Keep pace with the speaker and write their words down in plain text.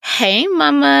Hey,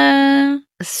 Mama.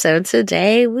 So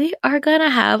today we are going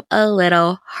to have a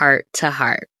little heart to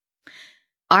heart.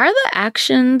 Are the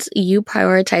actions you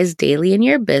prioritize daily in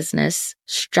your business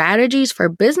strategies for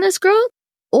business growth,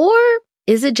 or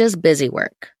is it just busy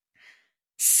work?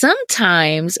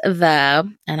 Sometimes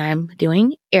and I'm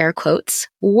doing air quotes,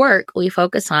 work we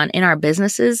focus on in our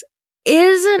businesses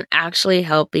isn't actually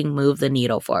helping move the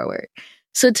needle forward.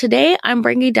 So today I'm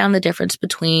bringing down the difference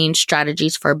between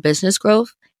strategies for business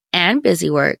growth and busy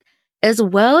work, as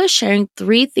well as sharing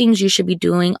 3 things you should be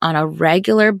doing on a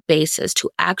regular basis to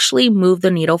actually move the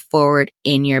needle forward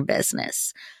in your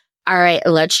business. All right,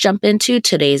 let's jump into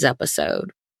today's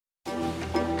episode.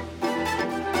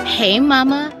 Hey,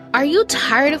 Mama. Are you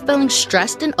tired of feeling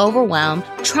stressed and overwhelmed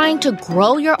trying to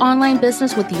grow your online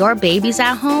business with your babies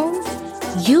at home?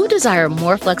 You desire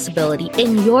more flexibility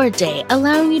in your day,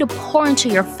 allowing you to pour into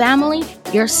your family,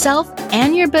 yourself,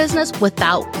 and your business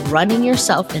without running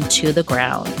yourself into the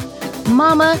ground.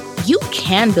 Mama, you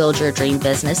can build your dream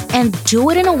business and do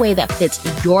it in a way that fits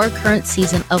your current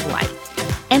season of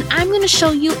life. And I'm going to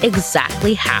show you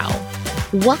exactly how.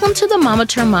 Welcome to the Mama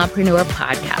Turned Mompreneur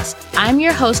podcast. I'm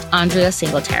your host, Andrea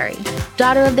Singletary,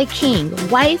 daughter of the king,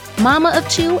 wife, mama of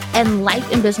 2, and life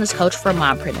and business coach for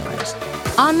mompreneurs.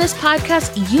 On this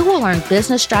podcast, you will learn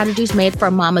business strategies made for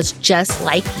mamas just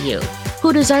like you,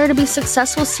 who desire to be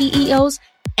successful CEOs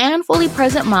and fully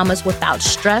present mamas without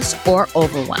stress or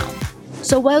overwhelm.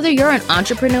 So whether you're an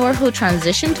entrepreneur who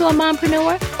transitioned to a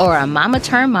mompreneur or a mama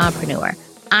turned mompreneur,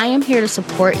 I am here to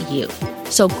support you.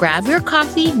 So grab your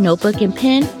coffee, notebook, and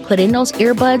pen, put in those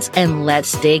earbuds, and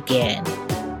let's dig in.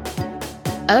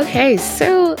 Okay,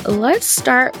 so let's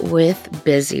start with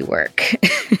busy work.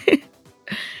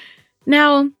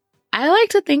 Now, I like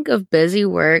to think of busy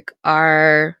work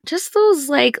are just those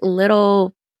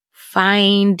little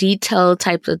fine detail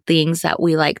types of things that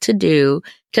we like to do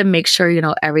to make sure,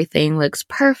 everything looks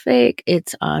perfect,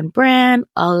 it's on brand,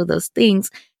 all of those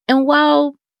things. And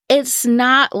while it's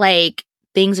not like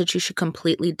things that you should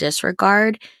completely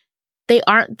disregard, they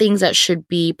aren't things that should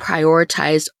be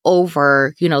prioritized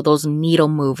over, those needle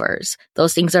movers,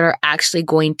 those things that are actually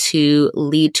going to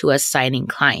lead to us signing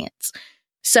clients.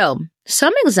 So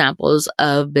some examples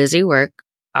of busy work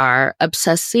are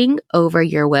obsessing over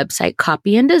your website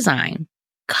copy and design,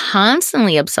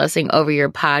 constantly obsessing over your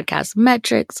podcast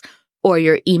metrics or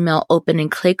your email open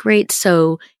and click rate.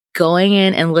 So going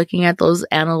in and looking at those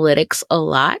analytics a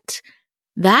lot,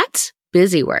 that's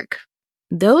busy work.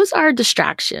 Those are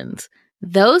distractions.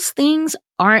 Those things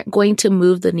aren't going to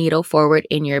move the needle forward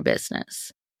in your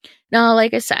business. Now,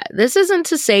 like I said, this isn't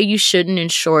to say you shouldn't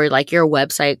ensure your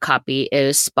website copy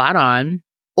is spot on,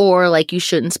 or you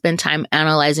shouldn't spend time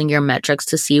analyzing your metrics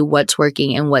to see what's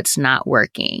working and what's not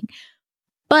working.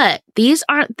 But these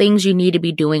aren't things you need to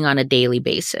be doing on a daily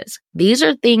basis. These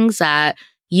are things that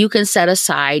you can set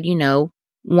aside,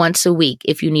 once a week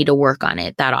if you need to work on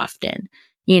it that often.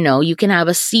 You can have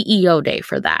a CEO day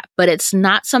for that, but it's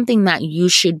not something that you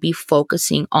should be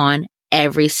focusing on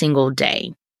every single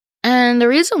day. And the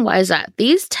reason why is that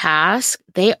these tasks,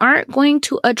 they aren't going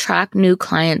to attract new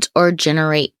clients or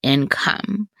generate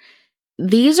income.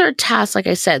 These are tasks, like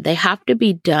I said, they have to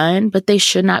be done, but they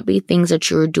should not be things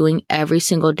that you're doing every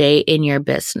single day in your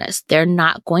business. They're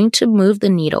not going to move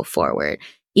the needle forward.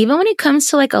 Even when it comes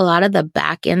to a lot of the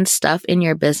back end stuff in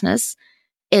your business,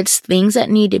 it's things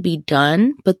that need to be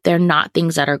done, but they're not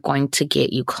things that are going to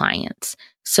get you clients.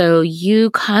 So you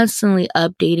constantly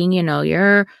updating,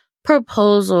 your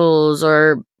proposals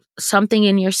or something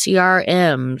in your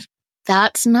CRM,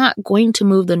 that's not going to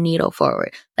move the needle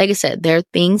forward. Like I said, there are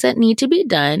things that need to be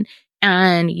done,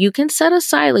 and you can set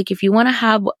aside, if you want to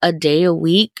have a day a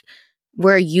week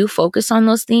where you focus on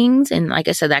those things. And like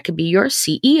I said, that could be your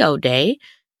CEO day.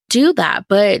 Do that,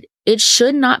 but it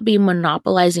should not be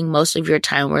monopolizing most of your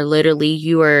time where literally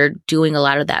you are doing a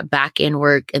lot of that back end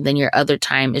work and then your other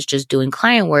time is just doing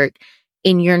client work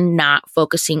and you're not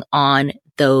focusing on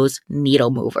those needle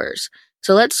movers.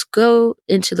 So let's go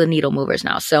into the needle movers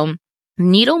now. So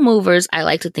needle movers, I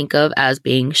like to think of as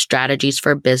being strategies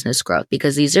for business growth,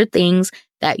 because these are things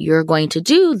that you're going to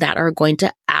do that are going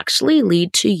to actually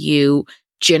lead to you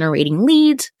generating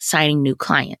leads, signing new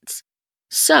clients.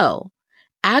 So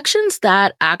actions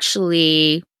that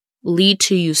actually lead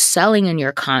to you selling in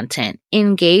your content,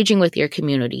 engaging with your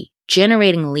community,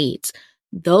 generating leads,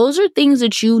 those are things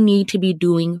that you need to be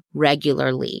doing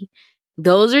regularly.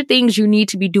 Those are things you need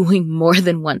to be doing more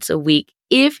than once a week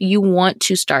if you want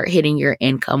to start hitting your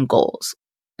income goals.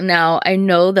 Now, I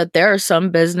know that there are some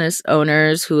business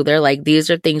owners who they're like, these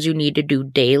are things you need to do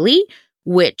daily,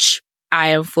 which I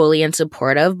am fully in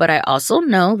support of. But I also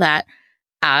know that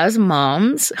as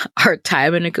moms, our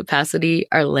time and capacity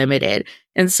are limited.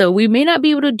 And so we may not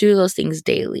be able to do those things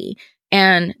daily.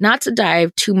 And not to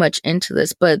dive too much into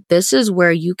this, but this is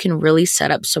where you can really set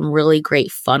up some really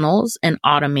great funnels and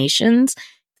automations.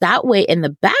 That way, in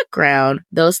the background,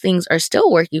 those things are still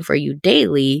working for you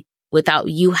daily without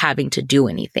you having to do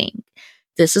anything.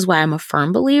 This is why I'm a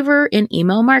firm believer in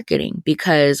email marketing,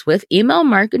 because with email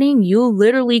marketing, you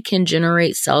literally can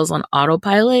generate sales on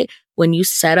autopilot when you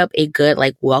set up a good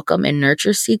welcome and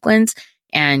nurture sequence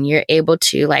and you're able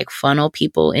to funnel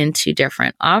people into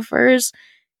different offers.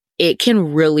 It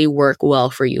can really work well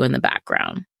for you in the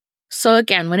background. So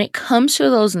again, when it comes to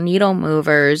those needle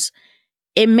movers,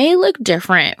 it may look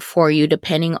different for you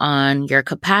depending on your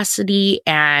capacity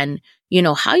and,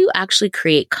 how you actually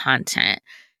create content.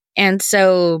 And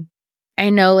so I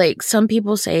know some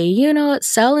people say,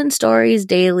 sell in stories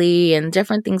daily and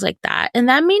different things like that. And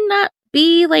that may not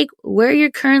be where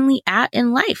you're currently at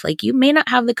in life. You may not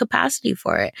have the capacity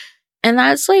for it. And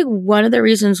that's one of the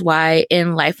reasons why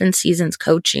in Life and Seasons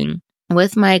coaching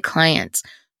with my clients,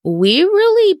 we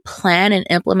really plan and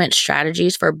implement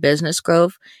strategies for business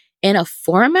growth in a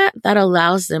format that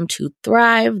allows them to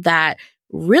thrive, that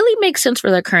really makes sense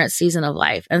for their current season of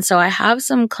life. And so I have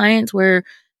some clients where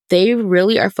they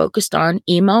really are focused on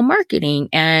email marketing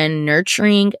and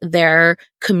nurturing their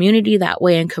community that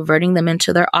way and converting them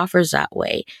into their offers that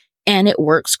way. And it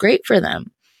works great for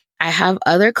them. I have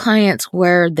other clients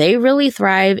where they really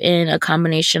thrive in a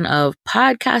combination of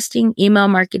podcasting, email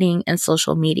marketing, and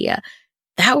social media.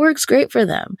 That works great for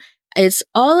them. It's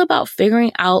all about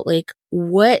figuring out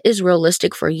what is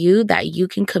realistic for you that you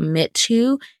can commit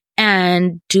to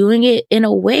and doing it in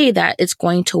a way that it's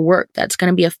going to work, that's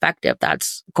going to be effective,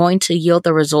 that's going to yield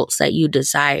the results that you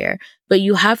desire. But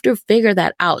you have to figure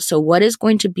that out. So what is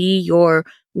going to be your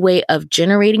way of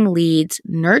generating leads,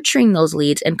 nurturing those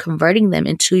leads, and converting them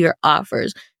into your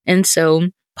offers? And so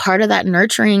part of that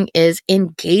nurturing is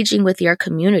engaging with your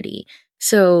community.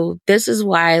 So this is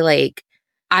why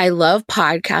I love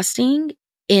podcasting,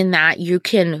 in that you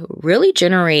can really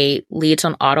generate leads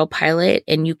on autopilot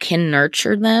and you can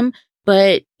nurture them,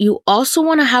 but you also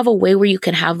want to have a way where you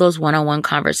can have those one-on-one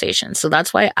conversations. So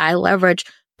that's why I leverage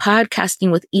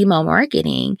podcasting with email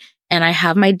marketing, and I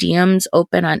have my DMs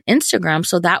open on Instagram.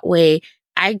 So that way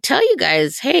I tell you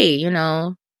guys, hey,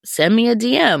 send me a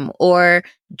DM or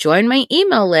join my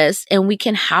email list, and we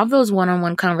can have those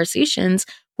one-on-one conversations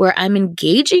where I'm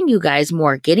engaging you guys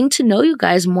more, getting to know you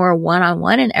guys more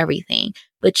one-on-one and everything.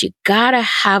 But you gotta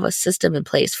have a system in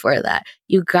place for that.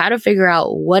 You gotta figure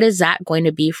out what is that going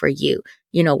to be for you.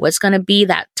 What's going to be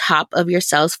that top of your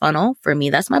sales funnel? For me,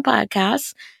 that's my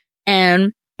podcast.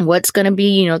 And what's going to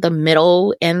be, the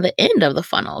middle and the end of the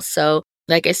funnel. So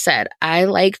like I said, I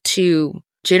like to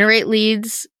generate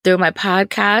leads through my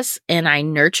podcast, and I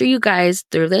nurture you guys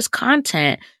through this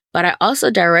content. But I also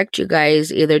direct you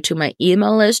guys either to my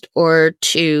email list or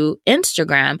to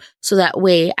Instagram, so that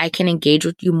way I can engage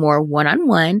with you more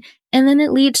one-on-one, and then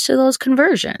it leads to those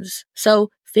conversions. So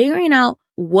figuring out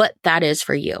what that is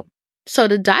for you. So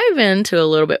to dive into a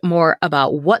little bit more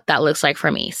about what that looks like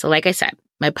for me. So like I said,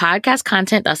 my podcast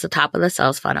content, that's the top of the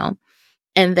sales funnel.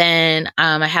 And then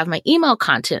I have my email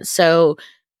content. So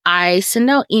I send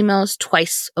out emails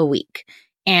twice a week.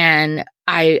 And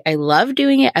I love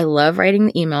doing it. I love writing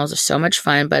the emails. They're so much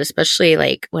fun, but especially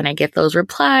when I get those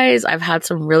replies, I've had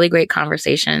some really great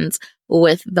conversations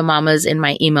with the mamas in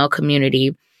my email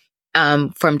community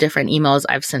from different emails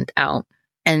I've sent out.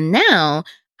 And now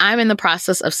I'm in the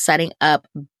process of setting up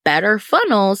better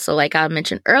funnels. So like I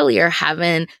mentioned earlier,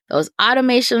 having those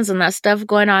automations and that stuff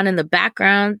going on in the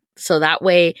background. So that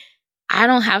way I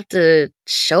don't have to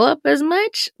show up as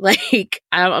much.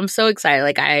 I'm so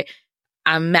excited.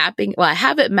 I'm mapping, I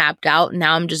have it mapped out.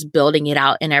 Now I'm just building it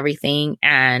out and everything,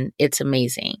 and it's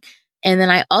amazing. And then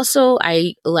I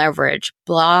leverage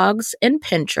blogs and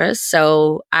Pinterest.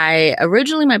 So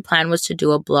originally my plan was to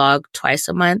do a blog twice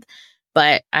a month,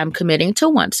 but I'm committing to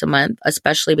once a month,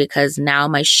 especially because now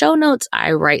my show notes,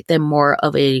 I write them more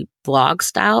of a blog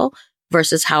style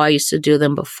versus how I used to do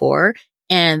them before.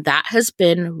 And that has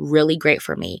been really great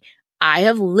for me. I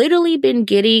have literally been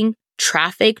getting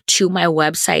traffic to my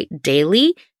website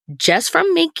daily just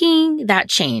from making that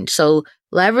change. So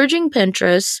leveraging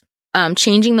Pinterest,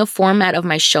 changing the format of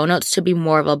my show notes to be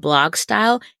more of a blog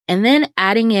style, and then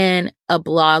adding in a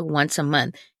blog once a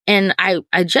month. And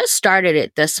I just started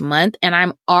it this month, and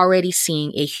I'm already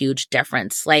seeing a huge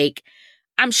difference.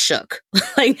 I'm shook.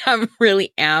 I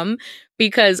really am,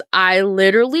 because I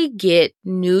literally get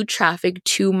new traffic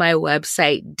to my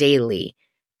website daily.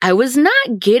 I was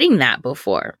not getting that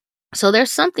before. So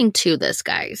there's something to this,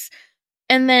 guys.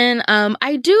 And then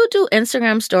I do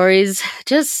Instagram stories.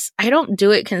 Just I don't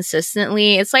do it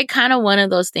consistently. It's like kind of one of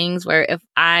those things where if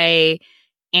I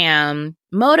am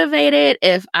motivated,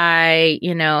 if I,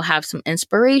 have some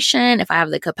inspiration, if I have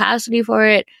the capacity for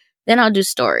it, then I'll do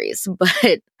stories.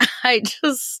 But I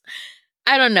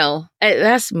don't know.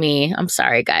 That's me. I'm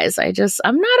sorry, guys.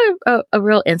 I'm not a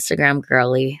real Instagram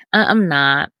girly. I'm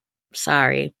not.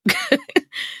 Sorry.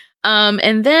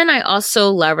 And then I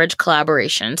also leverage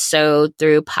collaboration. So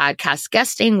through podcast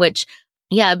guesting, which,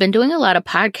 yeah, I've been doing a lot of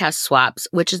podcast swaps,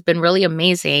 which has been really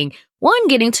amazing. One,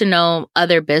 getting to know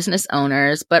other business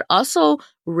owners, but also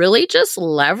really just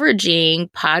leveraging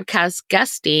podcast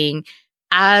guesting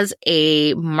as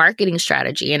a marketing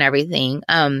strategy and everything.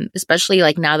 Especially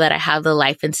like now that I have the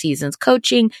Life and Seasons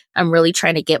coaching, I'm really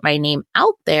trying to get my name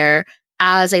out there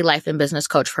as a life and business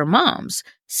coach for moms.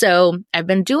 So I've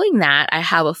been doing that. I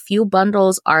have a few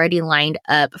bundles already lined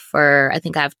up I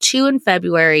think I have 2 in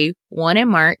February, 1 in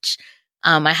March.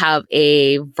 I have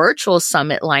a virtual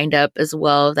summit lined up as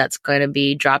well that's going to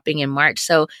be dropping in March.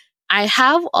 So I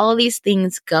have all these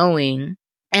things going,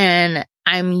 and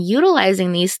I'm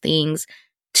utilizing these things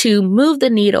to move the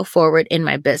needle forward in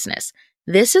my business.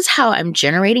 This is how I'm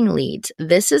generating leads.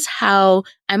 This is how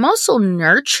I'm also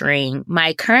nurturing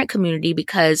my current community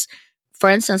because, for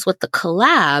instance, with the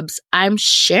collabs, I'm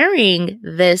sharing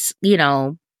this,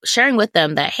 sharing with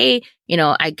them that, hey,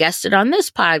 I guested on this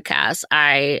podcast.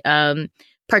 I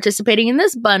participating in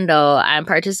this bundle. I'm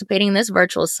participating in this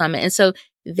virtual summit. And so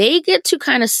they get to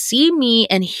kind of see me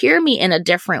and hear me in a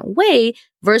different way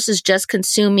versus just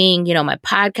consuming, my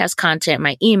podcast content,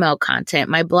 my email content,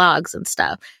 my blogs and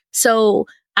stuff. So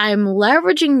I'm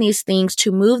leveraging these things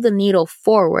to move the needle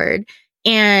forward.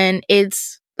 And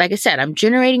it's, like I said, I'm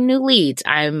generating new leads.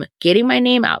 I'm getting my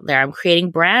name out there. I'm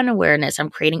creating brand awareness. I'm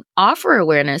creating offer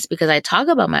awareness because I talk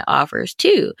about my offers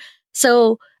too.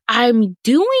 So I'm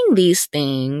doing these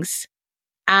things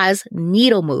as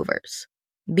needle movers.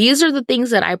 These are the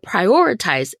things that I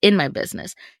prioritize in my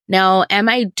business. Now, am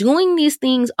I doing these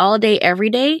things all day, every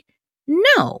day?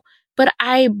 No. But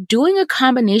I'm doing a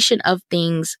combination of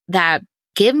things that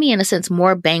give me, in a sense,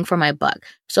 more bang for my buck.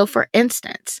 So for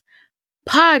instance,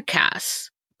 podcasts,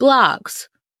 blogs,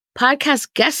 podcast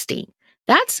guesting,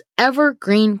 that's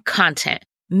evergreen content,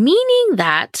 meaning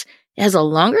that it has a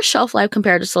longer shelf life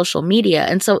compared to social media.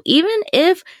 And so even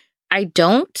if I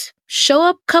don't show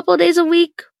up a couple of days a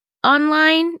week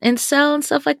online and sell and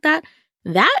stuff like that,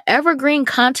 that evergreen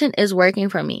content is working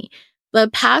for me. The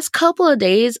past couple of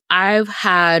days, I've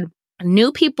had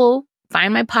new people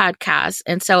find my podcast.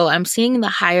 And so I'm seeing the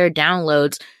higher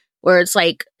downloads where it's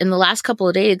like in the last couple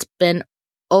of days, it's been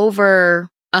over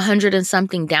 100 and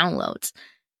something downloads.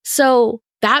 So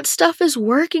that stuff is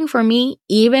working for me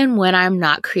even when I'm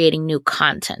not creating new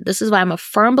content. This is why I'm a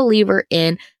firm believer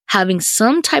in having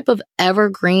some type of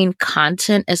evergreen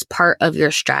content as part of your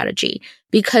strategy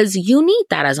because you need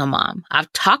that as a mom.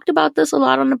 I've talked about this a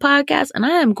lot on the podcast and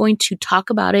I am going to talk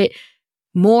about it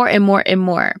more and more and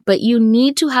more, but you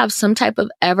need to have some type of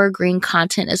evergreen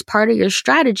content as part of your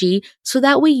strategy so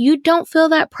that way you don't feel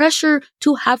that pressure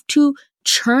to have to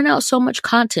churn out so much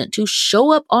content, to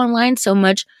show up online so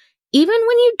much, even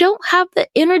when you don't have the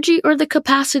energy or the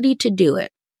capacity to do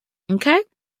it. Okay?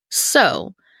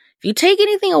 So, if you take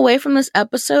anything away from this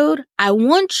episode, I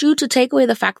want you to take away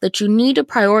the fact that you need to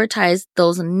prioritize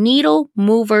those needle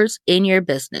movers in your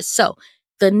business. So,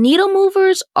 the needle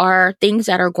movers are things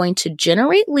that are going to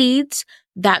generate leads,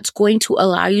 that's going to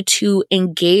allow you to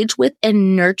engage with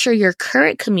and nurture your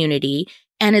current community,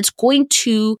 and it's going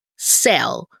to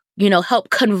sell,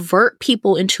 help convert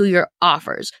people into your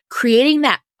offers, creating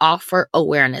that offer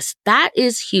awareness. That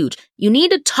is huge. You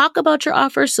need to talk about your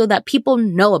offers so that people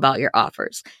know about your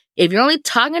offers. If you're only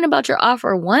talking about your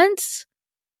offer once,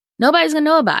 nobody's going to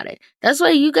know about it. That's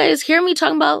why you guys hear me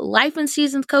talking about Life and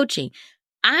Seasons coaching.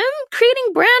 I'm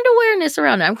creating brand awareness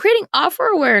around it. I'm creating offer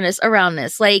awareness around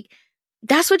this. Like,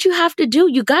 that's what you have to do.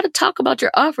 You got to talk about your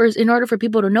offers in order for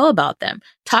people to know about them.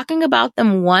 Talking about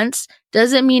them once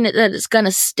doesn't mean that it's going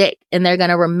to stick and they're going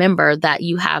to remember that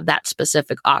you have that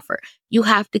specific offer. You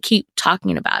have to keep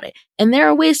talking about it. And there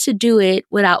are ways to do it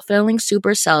without feeling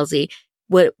super salesy,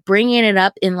 with bringing it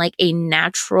up in like a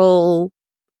natural,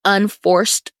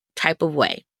 unforced type of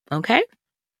way. Okay?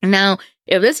 Now,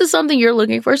 if this is something you're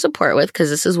looking for support with,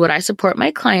 because this is what I support my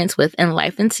clients with in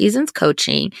Life and Seasons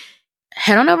coaching,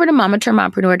 head on over to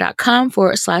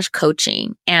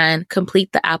mamaturnedmompreneur.com/coaching and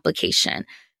complete the application.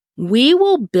 We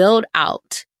will build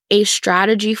out a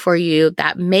strategy for you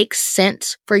that makes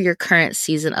sense for your current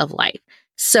season of life.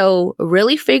 So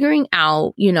really figuring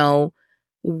out,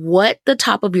 what the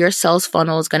top of your sales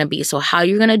funnel is going to be. So how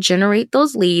you're going to generate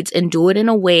those leads and do it in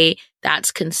a way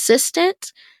that's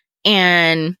consistent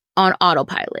and on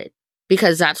autopilot,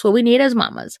 because that's what we need as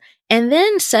mamas. And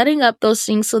then setting up those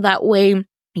things so that way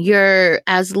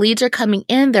as leads are coming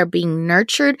in, they're being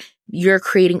nurtured. You're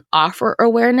creating offer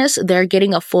awareness. They're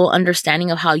getting a full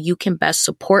understanding of how you can best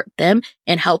support them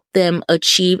and help them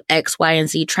achieve X, Y, and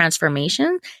Z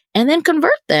transformation, and then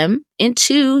convert them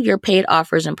into your paid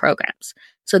offers and programs.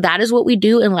 So that is what we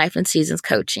do in Life in Seasons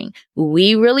coaching.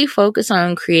 We really focus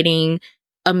on creating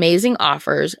amazing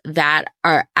offers that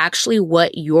are actually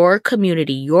what your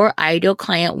community, your ideal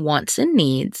client wants and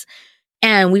needs.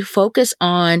 And we focus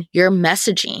on your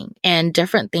messaging and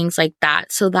different things like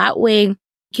that. So that way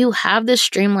you have this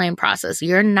streamlined process.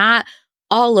 You're not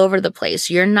all over the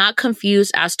place. You're not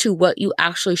confused as to what you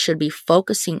actually should be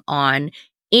focusing on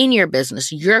in your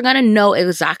business. You're going to know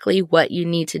exactly what you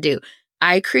need to do.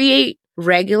 I create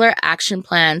regular action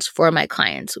plans for my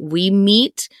clients. We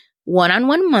meet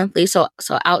one-on-one monthly. So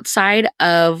outside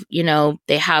of,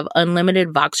 they have unlimited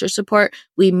Voxer support,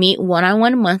 we meet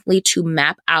one-on-one monthly to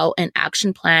map out an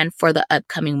action plan for the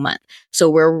upcoming month. So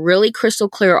we're really crystal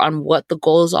clear on what the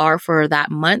goals are for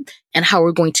that month and how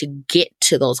we're going to get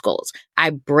to those goals. I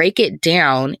break it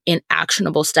down in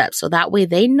actionable steps. So that way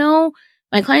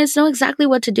my clients know exactly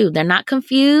what to do. They're not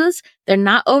confused. They're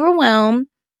not overwhelmed.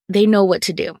 They know what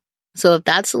to do. So if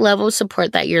that's the level of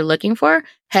support that you're looking for,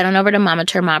 head on over to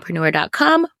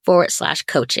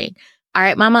mamaturnedmompreneur.com/coaching. All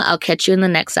right, mama, I'll catch you in the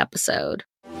next episode.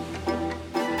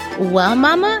 Well,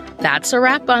 mama, that's a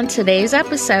wrap on today's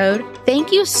episode.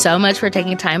 Thank you so much for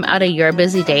taking time out of your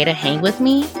busy day to hang with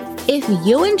me. If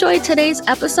you enjoyed today's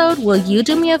episode, will you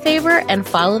do me a favor and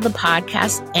follow the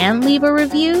podcast and leave a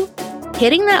review?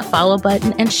 Hitting that follow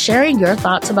button and sharing your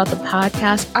thoughts about the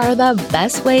podcast are the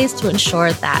best ways to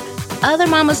ensure that other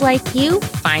mamas like you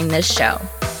find this show.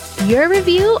 Your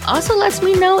review also lets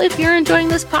me know if you're enjoying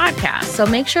this podcast, so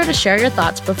make sure to share your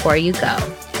thoughts before you go.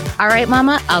 All right,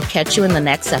 mama, I'll catch you in the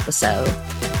next episode.